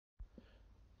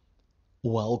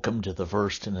Welcome to the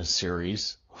first in a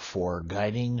series for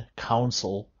guiding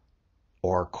council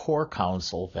or core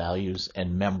council values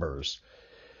and members.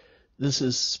 This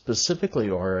is specifically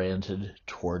oriented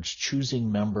towards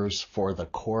choosing members for the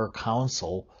core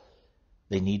council.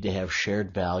 They need to have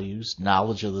shared values,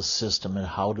 knowledge of the system, and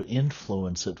how to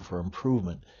influence it for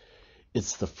improvement.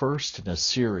 It's the first in a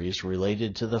series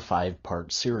related to the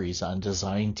 5-part series on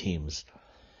design teams.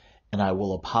 And I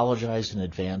will apologize in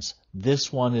advance.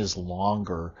 This one is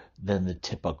longer than the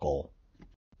typical.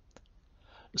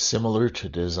 Similar to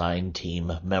design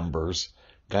team members,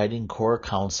 guiding core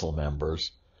council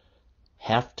members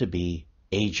have to be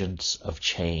agents of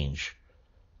change.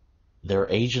 They're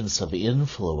agents of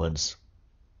influence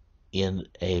in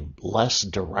a less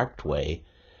direct way,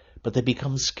 but they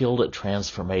become skilled at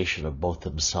transformation of both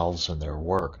themselves and their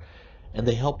work, and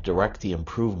they help direct the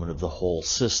improvement of the whole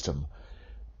system.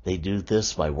 They do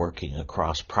this by working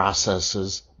across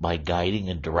processes, by guiding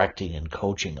and directing and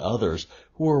coaching others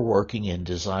who are working in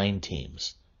design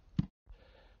teams.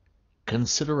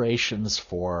 Considerations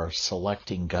for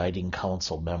selecting guiding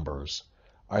council members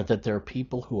are that they're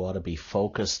people who ought to be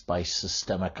focused by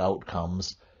systemic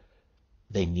outcomes.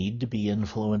 They need to be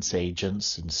influence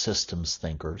agents and systems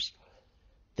thinkers.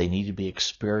 They need to be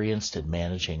experienced in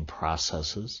managing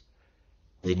processes.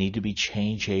 They need to be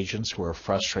change agents who are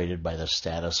frustrated by the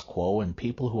status quo and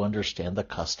people who understand the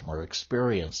customer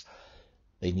experience.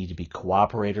 They need to be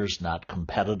cooperators, not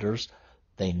competitors.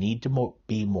 They need to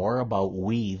be more about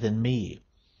we than me.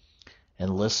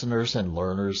 And listeners and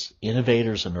learners,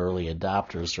 innovators and early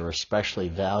adopters are especially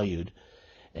valued,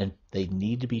 and they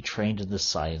need to be trained in the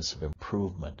science of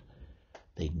improvement.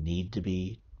 They need to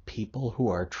be people who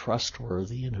are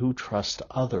trustworthy and who trust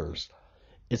others.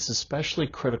 It's especially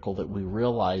critical that we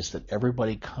realize that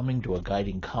everybody coming to a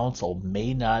guiding council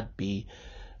may not be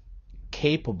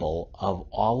capable of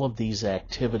all of these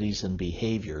activities and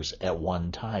behaviors at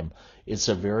one time. It's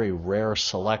a very rare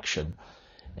selection,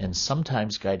 and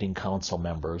sometimes guiding council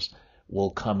members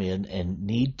will come in and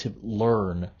need to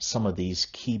learn some of these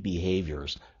key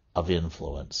behaviors of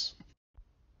influence.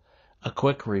 A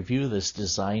quick review of this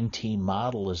design team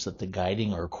model is that the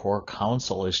guiding or core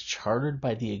council is chartered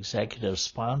by the executive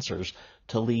sponsors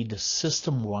to lead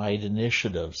system-wide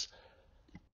initiatives.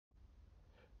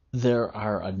 There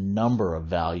are a number of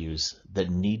values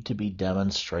that need to be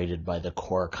demonstrated by the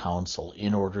core council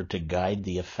in order to guide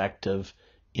the effective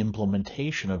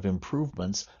implementation of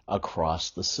improvements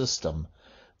across the system.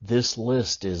 This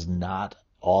list is not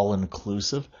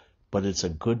all-inclusive, but it's a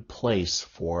good place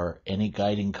for any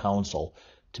guiding council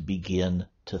to begin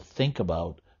to think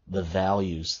about the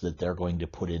values that they're going to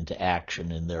put into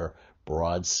action in their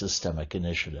broad systemic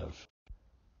initiative.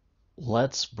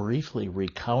 Let's briefly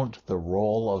recount the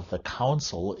role of the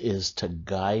council is to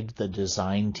guide the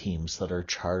design teams that are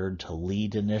chartered to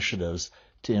lead initiatives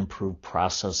to improve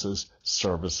processes,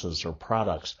 services, or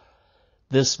products.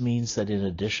 This means that in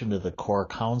addition to the core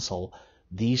council,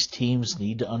 these teams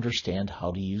need to understand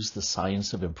how to use the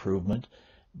science of improvement.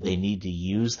 They need to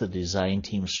use the design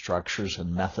team structures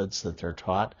and methods that they're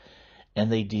taught, and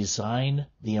they design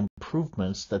the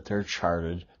improvements that they're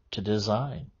chartered to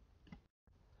design.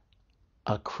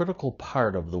 A critical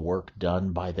part of the work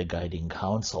done by the guiding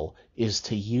council is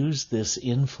to use this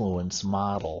influence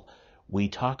model. We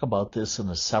talk about this in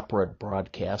a separate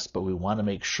broadcast, but we want to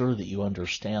make sure that you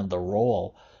understand the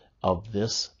role of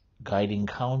this guiding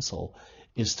council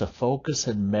is to focus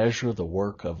and measure the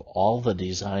work of all the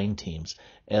design teams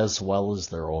as well as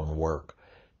their own work.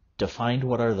 To find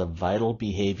what are the vital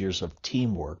behaviors of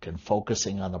teamwork and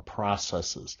focusing on the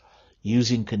processes,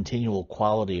 using continual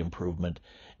quality improvement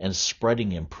and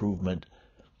spreading improvement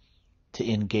to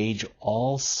engage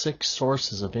all 6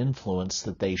 sources of influence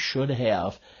that they should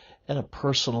have at a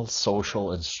personal,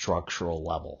 social, and structural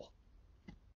level.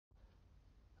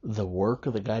 The work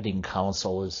of the guiding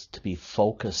council is to be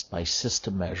focused by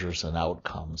system measures and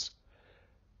outcomes.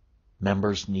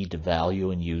 Members need to value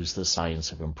and use the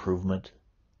science of improvement.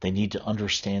 They need to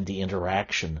understand the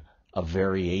interaction of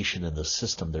variation in the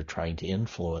system they're trying to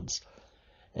influence.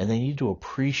 And they need to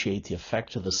appreciate the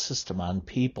effect of the system on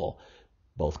people,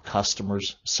 both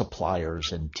customers,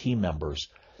 suppliers, and team members.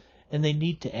 And they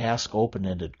need to ask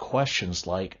open-ended questions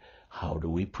like, how do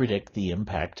we predict the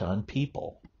impact on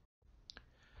people?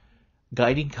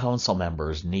 Guiding council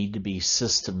members need to be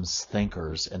systems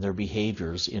thinkers, and their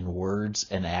behaviors in words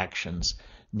and actions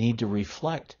need to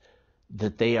reflect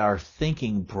that they are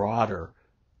thinking broader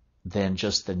than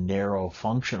just the narrow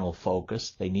functional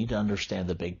focus. They need to understand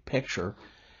the big picture,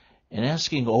 and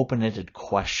asking open-ended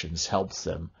questions helps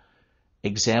them.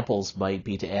 Examples might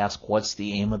be to ask, what's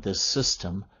the aim of this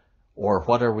system? or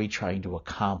what are we trying to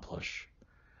accomplish?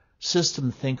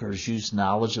 System thinkers use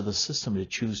knowledge of the system to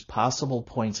choose possible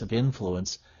points of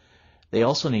influence. They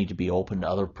also need to be open to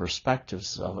other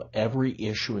perspectives of every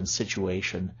issue and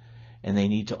situation, and they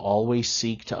need to always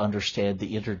seek to understand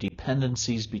the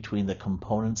interdependencies between the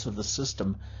components of the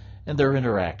system and their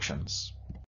interactions.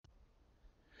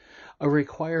 A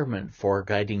requirement for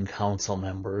guiding council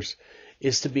members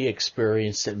is to be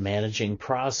experienced at managing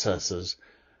processes.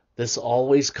 This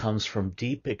always comes from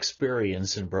deep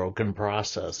experience in broken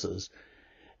processes,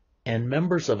 and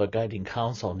members of a guiding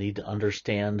council need to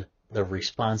understand the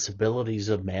responsibilities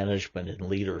of management and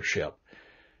leadership.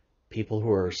 People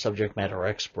who are subject matter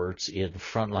experts in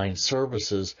frontline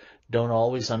services don't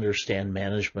always understand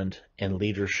management and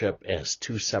leadership as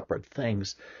two separate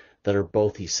things that are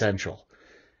both essential.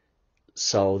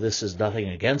 So this is nothing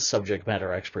against subject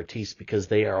matter expertise because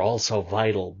they are also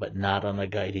vital, but not on a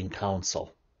guiding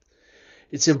council.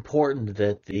 It's important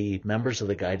that the members of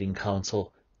the guiding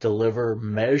council deliver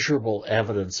measurable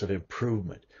evidence of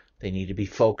improvement. They need to be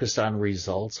focused on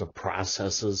results of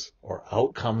processes or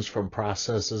outcomes from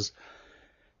processes.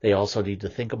 They also need to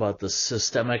think about the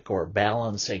systemic or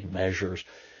balancing measures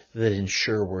that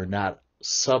ensure we're not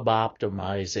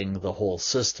sub-optimizing the whole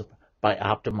system by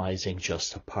optimizing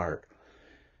just a part.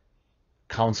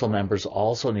 Council members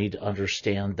also need to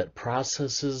understand that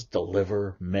processes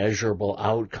deliver measurable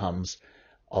outcomes,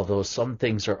 although some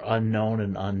things are unknown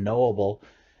and unknowable,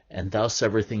 and thus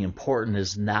everything important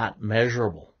is not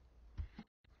measurable.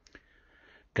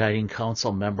 Guiding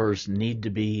council members need to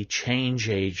be change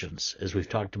agents. As we've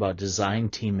talked about design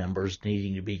team members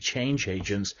needing to be change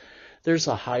agents, there's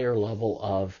a higher level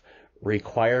of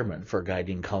requirement for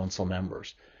guiding council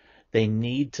members. They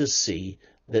need to see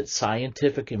that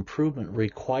scientific improvement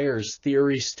requires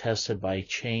theories tested by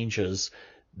changes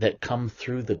that come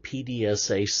through the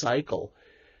PDSA cycle.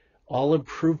 All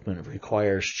improvement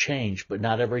requires change, but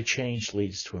not every change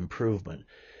leads to improvement.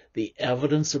 The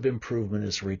evidence of improvement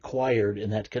is required,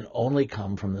 and that can only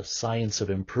come from the science of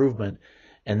improvement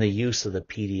and the use of the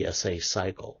PDSA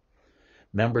cycle.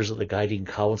 Members of the guiding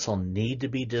council need to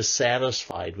be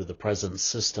dissatisfied with the present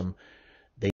system.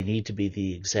 They need to be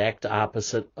the exact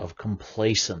opposite of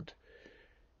complacent,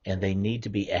 and they need to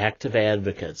be active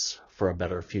advocates for a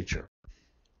better future.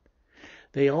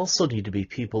 They also need to be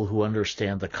people who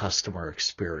understand the customer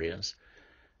experience.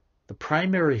 The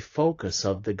primary focus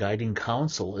of the guiding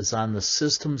council is on the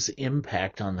system's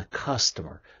impact on the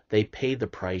customer. They pay the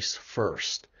price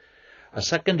first. A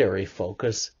secondary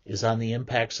focus is on the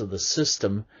impacts of the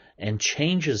system and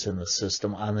changes in the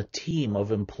system on the team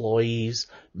of employees,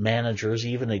 managers,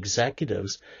 even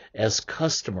executives as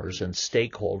customers and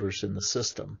stakeholders in the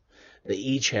system. They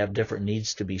each have different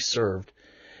needs to be served.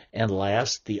 And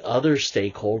last, the other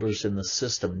stakeholders in the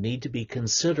system need to be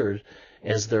considered,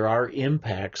 as there are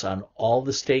impacts on all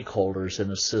the stakeholders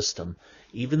in a system,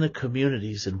 even the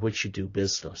communities in which you do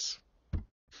business.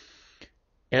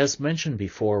 As mentioned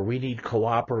before, we need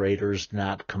cooperators,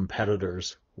 not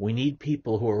competitors. We need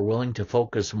people who are willing to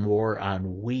focus more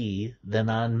on we than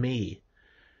on me.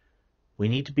 We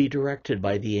need to be directed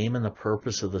by the aim and the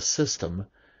purpose of the system,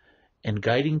 and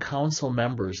guiding council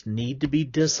members need to be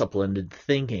disciplined in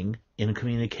thinking, in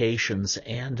communications,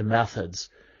 and methods.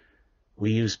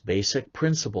 We use basic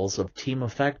principles of team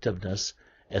effectiveness,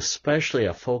 especially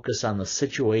a focus on the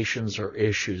situations or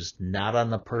issues, not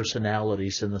on the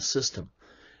personalities in the system.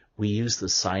 We use the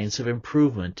science of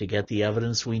improvement to get the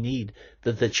evidence we need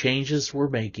that the changes we're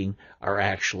making are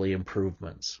actually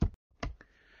improvements.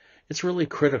 It's really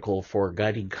critical for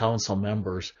guiding council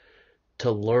members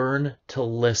to learn to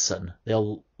listen.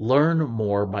 They'll learn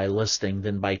more by listening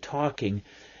than by talking,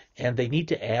 and they need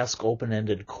to ask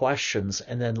open-ended questions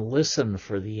and then listen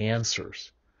for the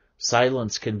answers.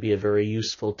 Silence can be a very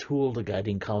useful tool to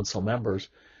guiding council members,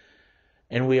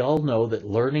 and we all know that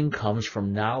learning comes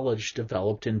from knowledge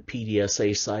developed in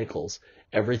PDSA cycles.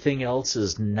 Everything else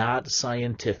is not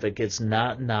scientific, it's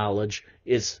not knowledge,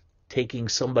 it's taking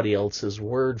somebody else's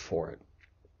word for it.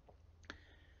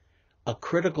 A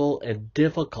critical and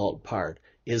difficult part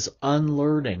is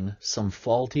unlearning some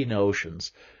faulty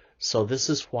notions. So this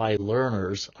is why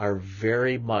learners are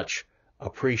very much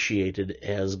appreciated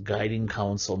as guiding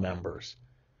council members.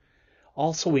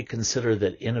 Also, we consider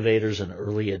that innovators and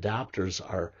early adopters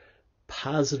are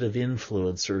positive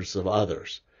influencers of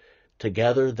others.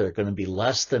 Together, they're going to be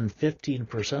less than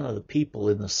 15% of the people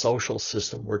in the social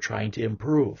system we're trying to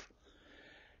improve.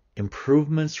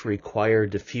 Improvements require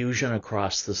diffusion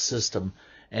across the system,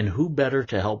 and who better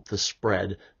to help the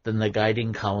spread than the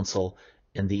guiding council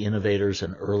and the innovators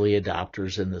and early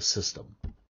adopters in the system.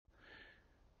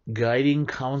 Guiding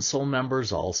council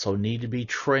members also need to be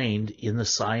trained in the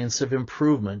science of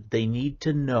improvement. They need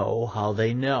to know how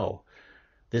they know.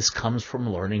 This comes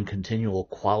from learning continual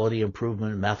quality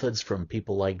improvement methods from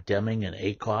people like Deming and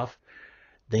Akoff.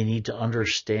 They need to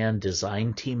understand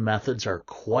design team methods are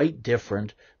quite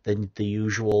different than the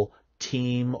usual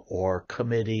team or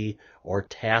committee or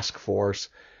task force,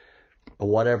 or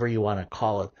whatever you want to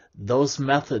call it. Those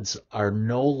methods are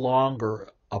no longer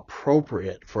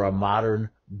appropriate for a modern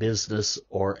business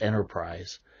or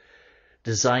enterprise.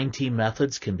 Design team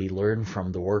methods can be learned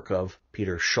from the work of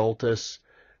Peter Schultes,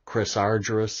 Chris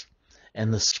Argyris,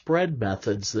 and the spread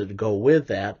methods that go with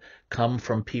that come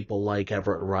from people like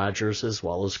Everett Rogers as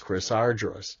well as Chris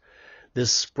Argyris.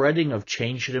 This spreading of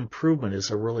change and improvement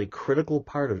is a really critical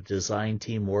part of design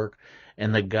team work,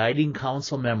 and the guiding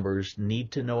council members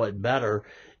need to know it better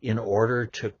in order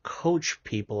to coach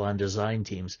people on design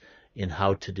teams in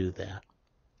how to do that.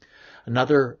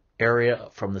 Another area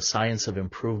from the science of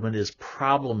improvement is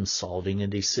problem solving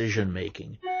and decision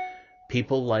making.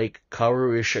 People like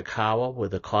Kaoru Ishikawa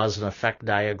with the cause and effect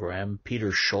diagram,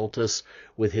 Peter Schultes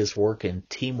with his work in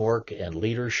teamwork and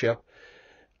leadership,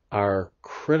 are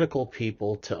critical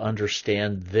people to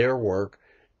understand their work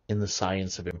in the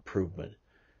science of improvement.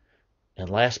 And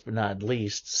last but not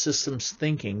least, systems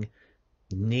thinking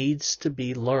needs to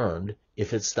be learned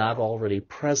if it's not already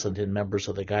present in members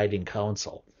of the guiding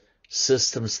council.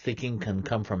 Systems thinking can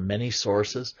come from many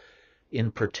sources.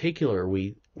 In particular,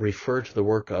 we refer to the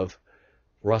work of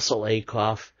Russell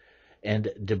Akoff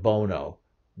and De Bono.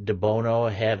 De Bono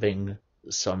having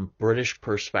some British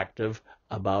perspective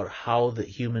about how the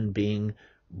human being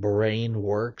brain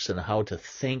works and how to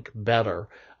think better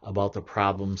about the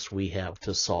problems we have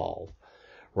to solve.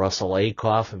 Russell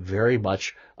Akoff, very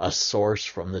much a source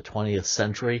from the 20th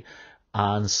century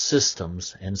on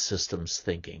systems and systems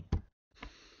thinking.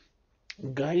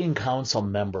 Guiding council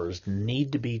members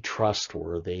need to be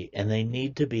trustworthy, and they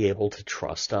need to be able to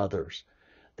trust others.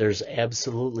 There's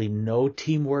absolutely no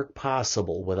teamwork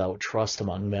possible without trust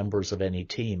among members of any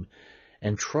team,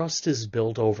 and trust is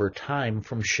built over time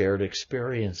from shared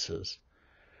experiences.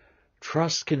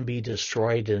 Trust can be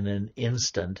destroyed in an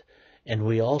instant, and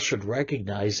we all should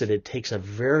recognize that it takes a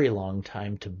very long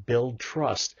time to build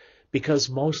trust because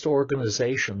most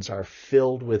organizations are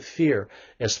filled with fear,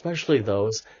 especially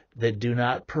those that do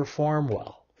not perform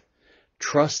well.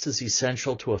 Trust is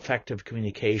essential to effective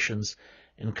communications,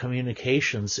 and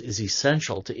communications is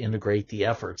essential to integrate the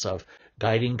efforts of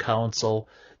guiding council,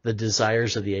 the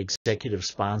desires of the executive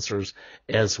sponsors,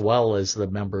 as well as the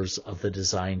members of the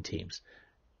design teams.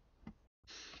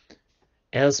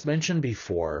 As mentioned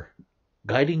before,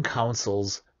 guiding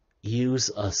councils use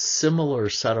a similar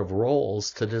set of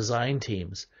roles to design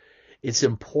teams. It's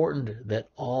important that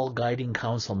all guiding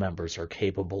council members are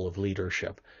capable of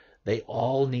leadership. They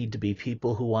all need to be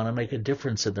people who want to make a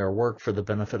difference in their work for the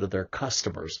benefit of their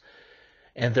customers.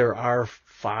 And there are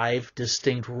 5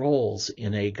 distinct roles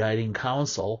in a guiding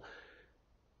council: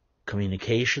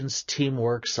 communications,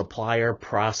 teamwork, supplier,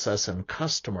 process, and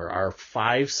customer are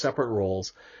 5 separate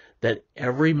roles that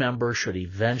every member should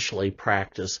eventually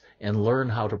practice and learn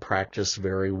how to practice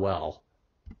very well.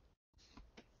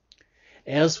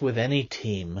 As with any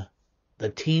team, the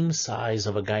team size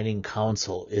of a guiding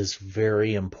council is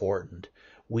very important.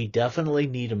 We definitely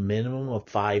need a minimum of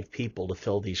 5 people to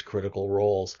fill these critical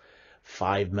roles.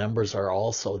 5 members are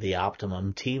also the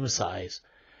optimum team size.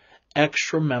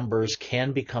 Extra members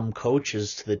can become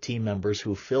coaches to the team members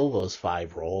who fill those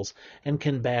 5 roles and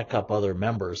can back up other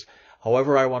members.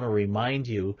 However, I want to remind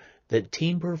you that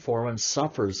team performance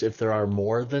suffers if there are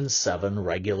more than 7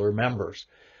 regular members.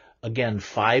 Again,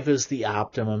 5 is the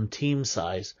optimum team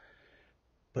size.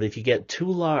 But if you get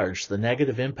too large, the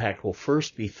negative impact will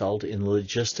first be felt in the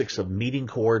logistics of meeting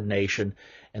coordination,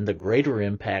 and the greater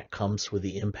impact comes with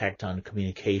the impact on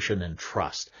communication and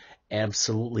trust.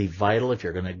 Absolutely vital if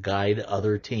you're going to guide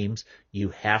other teams. You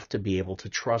have to be able to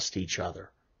trust each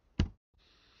other.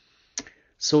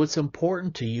 So it's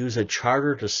important to use a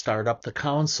charter to start up the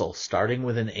council, starting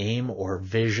with an aim or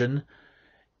vision,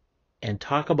 and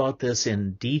talk about this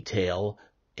in detail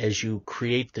as you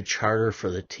create the charter for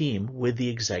the team with the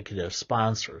executive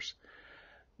sponsors.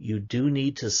 You do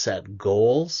need to set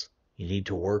goals. You need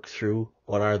to work through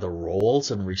what are the roles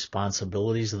and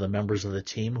responsibilities of the members of the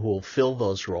team who will fill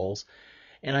those roles,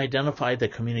 and identify the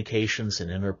communications and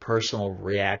interpersonal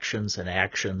reactions and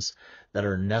actions that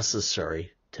are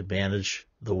necessary to manage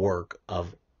the work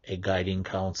of a guiding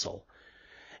council.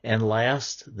 And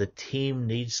last, the team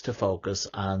needs to focus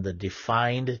on the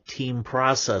defined team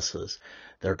processes.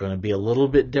 They're going to be a little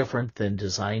bit different than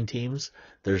design teams.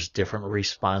 There's different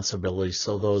responsibilities.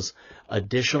 So those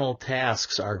additional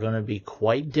tasks are going to be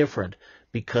quite different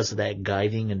because of that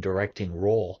guiding and directing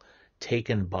role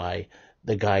taken by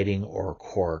the guiding or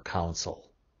core council.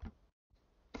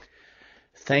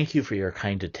 Thank you for your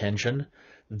kind attention.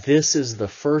 This is the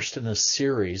first in a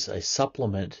series, a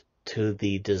supplement to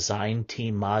the design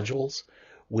team modules.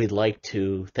 We'd like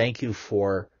to thank you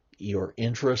for your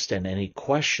interest, and any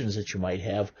questions that you might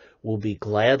have will be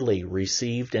gladly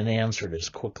received and answered as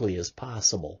quickly as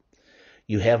possible.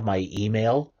 You have my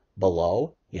email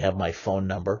below. You have my phone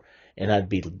number, and I'd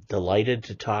be delighted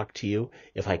to talk to you.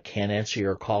 If I can't answer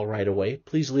your call right away,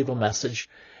 please leave a message,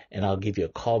 and I'll give you a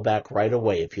call back right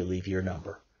away if you leave your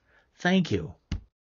number. Thank you.